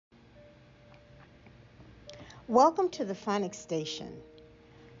Welcome to the Phonics Station.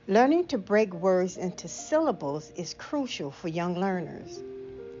 Learning to break words into syllables is crucial for young learners.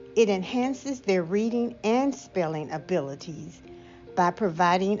 It enhances their reading and spelling abilities by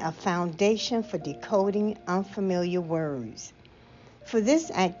providing a foundation for decoding unfamiliar words. For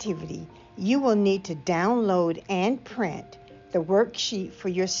this activity, you will need to download and print the worksheet for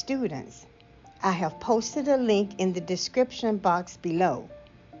your students. I have posted a link in the description box below.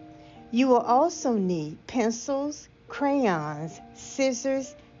 You will also need pencils, crayons,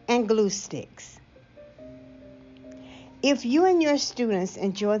 scissors, and glue sticks. If you and your students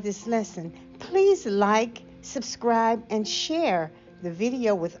enjoy this lesson, please like, subscribe, and share the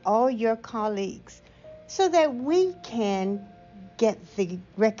video with all your colleagues so that we can get the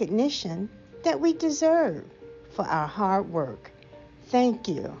recognition that we deserve for our hard work. Thank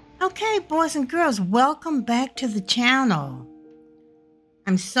you. Okay, boys and girls, welcome back to the channel.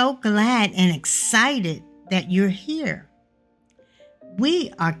 I'm so glad and excited that you're here.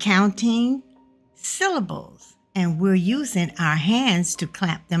 We are counting syllables, and we're using our hands to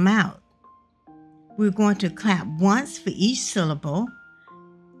clap them out. We're going to clap once for each syllable.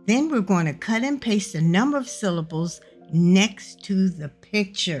 Then we're going to cut and paste the number of syllables next to the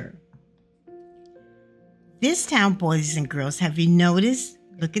picture. This time, boys and girls, have you noticed?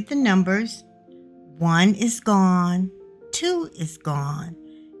 Look at the numbers. 1 is gone. 2 is gone.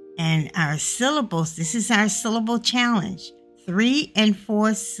 And our syllables, this is our syllable challenge. 3 and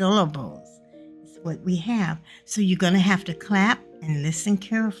 4 syllables is what we have. So you're going to have to clap and listen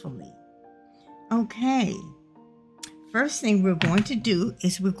carefully. Okay. First thing we're going to do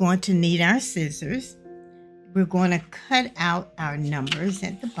is we're going to need our scissors. We're going to cut out our numbers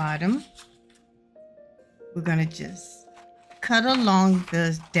at the bottom. We're going to just cut along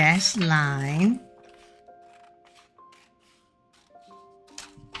the dashed line.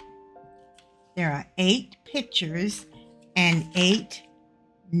 There are 8 pictures and 8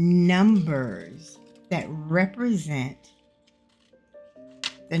 numbers that represent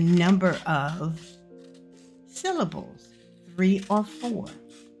the number of syllables, 3 or 4.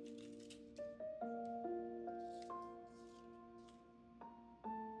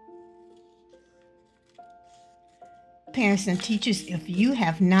 Parents and teachers, if you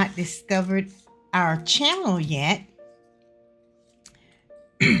have not discovered our channel yet,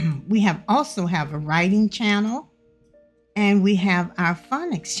 we also have a writing channel and we have our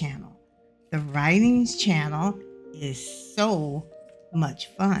phonics channel. The writing channel is so much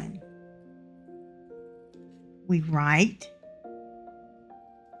fun. We write.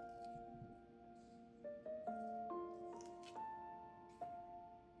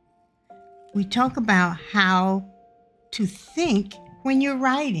 We talk about how to think when you're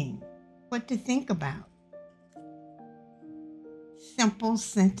writing, what to think about. Simple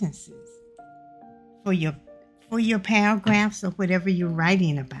sentences for your paragraphs or whatever you're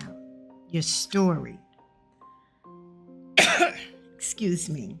writing about, your story. Excuse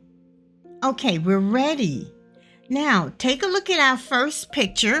me. Okay, we're ready. Now, take a look at our first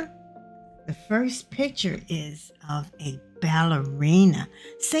picture. The first picture is of a ballerina.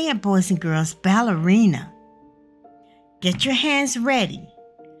 Say it, boys and girls, ballerina. Get your hands ready.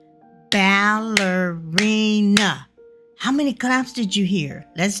 Ballerina. How many claps did you hear?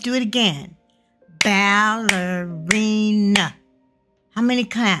 Let's do it again. Ballerina. How many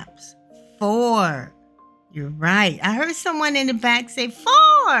claps? 4. You're right. I heard someone in the back say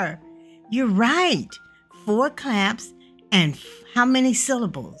 4. You're right. 4 claps and how many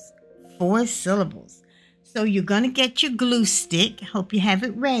syllables? 4 syllables. So you're going to get your glue stick. Hope you have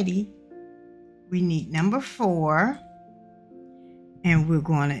it ready. We need number 4. And we're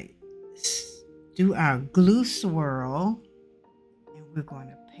going to do our glue swirl, and we're going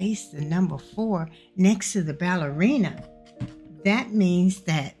to paste the number 4 next to the ballerina. That means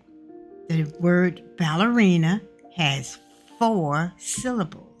that the word ballerina has 4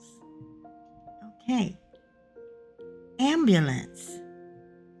 syllables. Okay. Ambulance.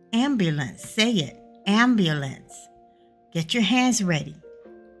 Ambulance. Say it. Ambulance. Get your hands ready.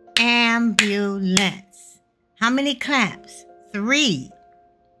 Ambulance. How many claps? 3.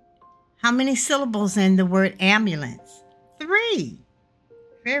 How many syllables in the word ambulance? 3.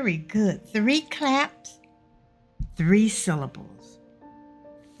 Very good. 3 claps, 3 syllables.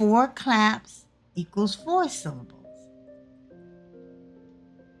 4 claps equals 4 syllables.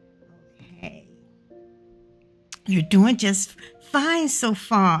 Okay. You're doing just fine so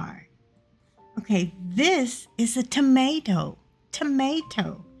far. Okay, this is a tomato.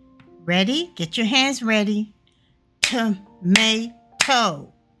 Tomato. Ready? Get your hands ready.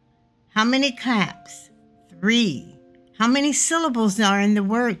 Tomato. How many claps? 3. How many syllables are in the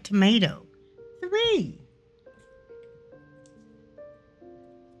word tomato? 3.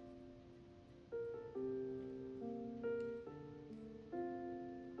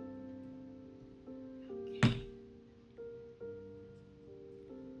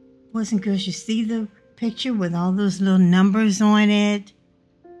 Boys and girls, you see the picture with all those little numbers on it?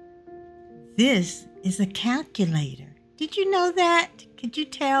 This is a calculator. Did you know that? Could you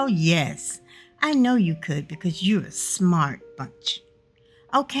tell? Yes. I know you could because you're a smart bunch.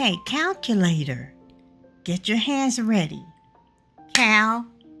 Okay, calculator. Get your hands ready.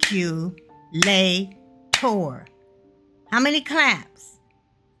 Calculator. How many claps?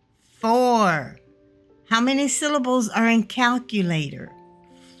 4. How many syllables are in calculator?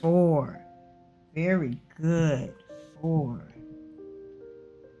 4. Very good. 4.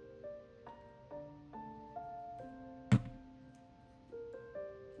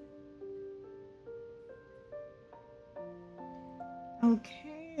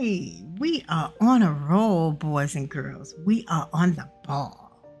 Okay, we are on a roll, boys and girls. We are on the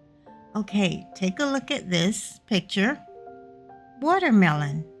ball. Okay, take a look at this picture.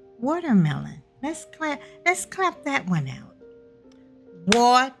 Watermelon, watermelon. Let's clap that one out.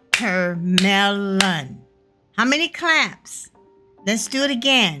 Watermelon. How many claps? Let's do it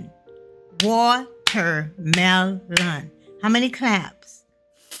again. Watermelon. How many claps?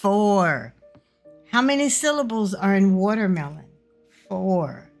 4. How many syllables are in watermelon?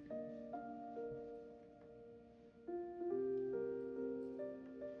 4.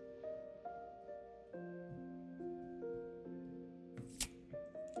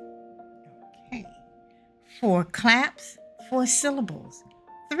 Okay. 4 claps, 4 syllables.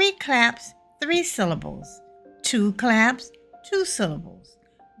 3 claps, 3 syllables. 2 claps, 2 syllables.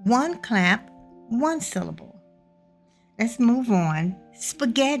 1 clap, 1 syllable. Let's move on.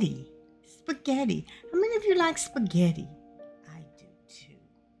 Spaghetti. Spaghetti. How many of you like spaghetti? I do too.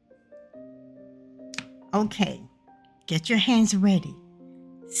 Okay, get your hands ready.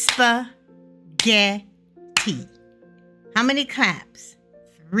 Spaghetti. How many claps?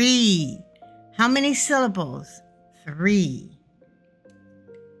 3. How many syllables? 3.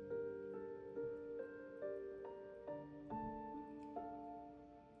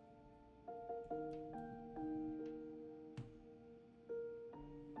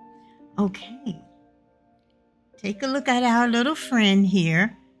 Okay. Take a look at our little friend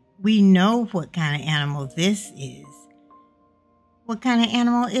here. We know what kind of animal this is. What kind of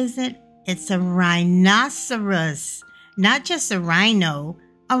animal is it? It's a rhinoceros. Not just a rhino,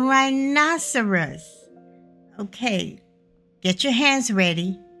 a rhinoceros. Okay, get your hands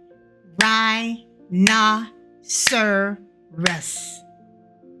ready. Rhinoceros.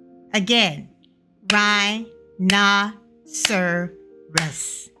 Again, rhinoceros.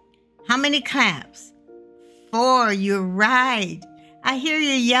 How many claps? 4, you're right. I hear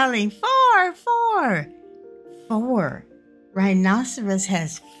you yelling, 4, 4. 4. Rhinoceros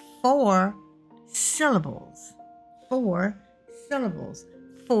has 4 syllables. 4 syllables.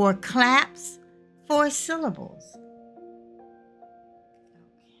 4 claps, 4 syllables.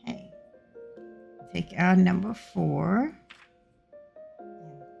 Okay. Take our number 4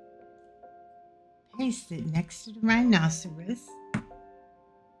 and paste it next to the rhinoceros.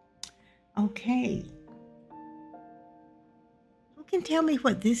 Okay. Who can tell me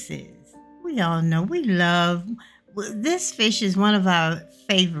what this is? We all know, we love, this fish is one of our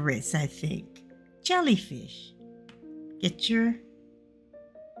favorites, I think. Jellyfish. Get your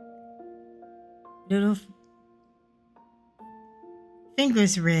little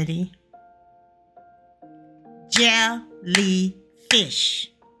fingers ready. Jellyfish.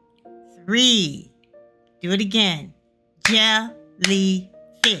 3. Do it again. Jellyfish.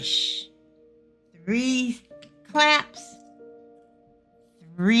 3 claps,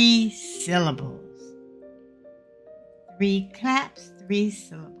 3 syllables. 3 claps, 3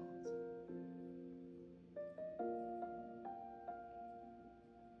 syllables.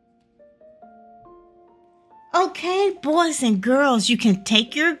 Okay, boys and girls, you can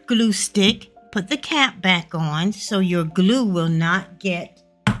take your glue stick, put the cap back on so your glue will not get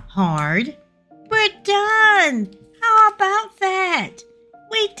hard. We're done. How about that?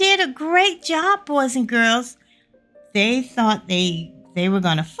 We did a great job, boys and girls. They thought they were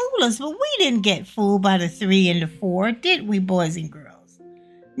going to fool us, but we didn't get fooled by the 3 and the 4, did we, boys and girls?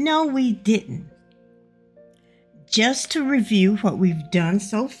 No, we didn't. Just to review what we've done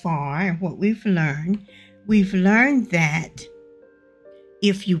so far and what we've learned that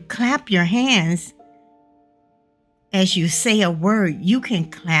if you clap your hands as you say a word, you can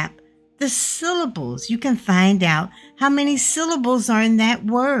clap the syllables. You can find out how many syllables are in that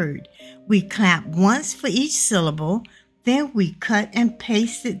word. We clap once for each syllable, then we cut and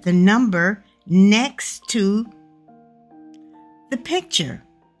pasted the number next to the picture.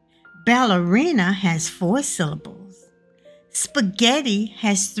 Ballerina has 4 syllables. Spaghetti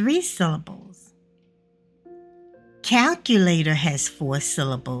has 3 syllables. Calculator has 4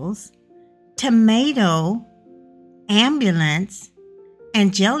 syllables. Tomato, ambulance,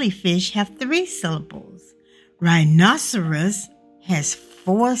 and jellyfish have 3 syllables. Rhinoceros has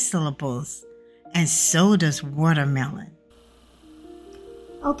 4 syllables, and so does watermelon.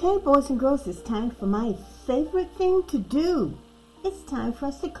 Okay, boys and girls, it's time for my favorite thing to do. It's time for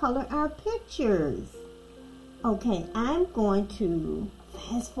us to color our pictures. Okay, I'm going to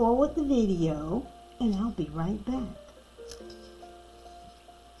fast forward the video, and I'll be right back.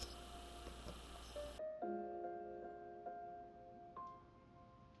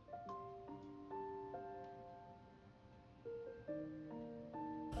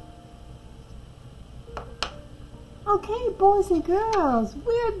 Okay, boys and girls,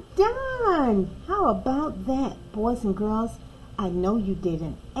 we're done. How about that, boys and girls? I know you did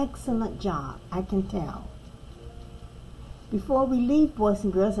an excellent job, I can tell. Before we leave, boys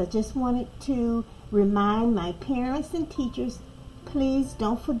and girls, I just wanted to remind my parents and teachers, please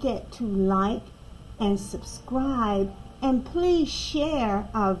don't forget to like and subscribe, and please share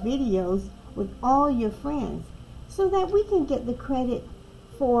our videos with all your friends so that we can get the credit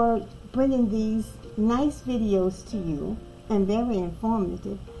for bringing these nice videos to you, and very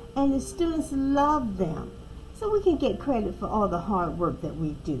informative, and the students love them, so we can get credit for all the hard work that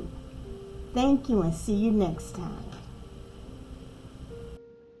we do. Thank you, and see you next time.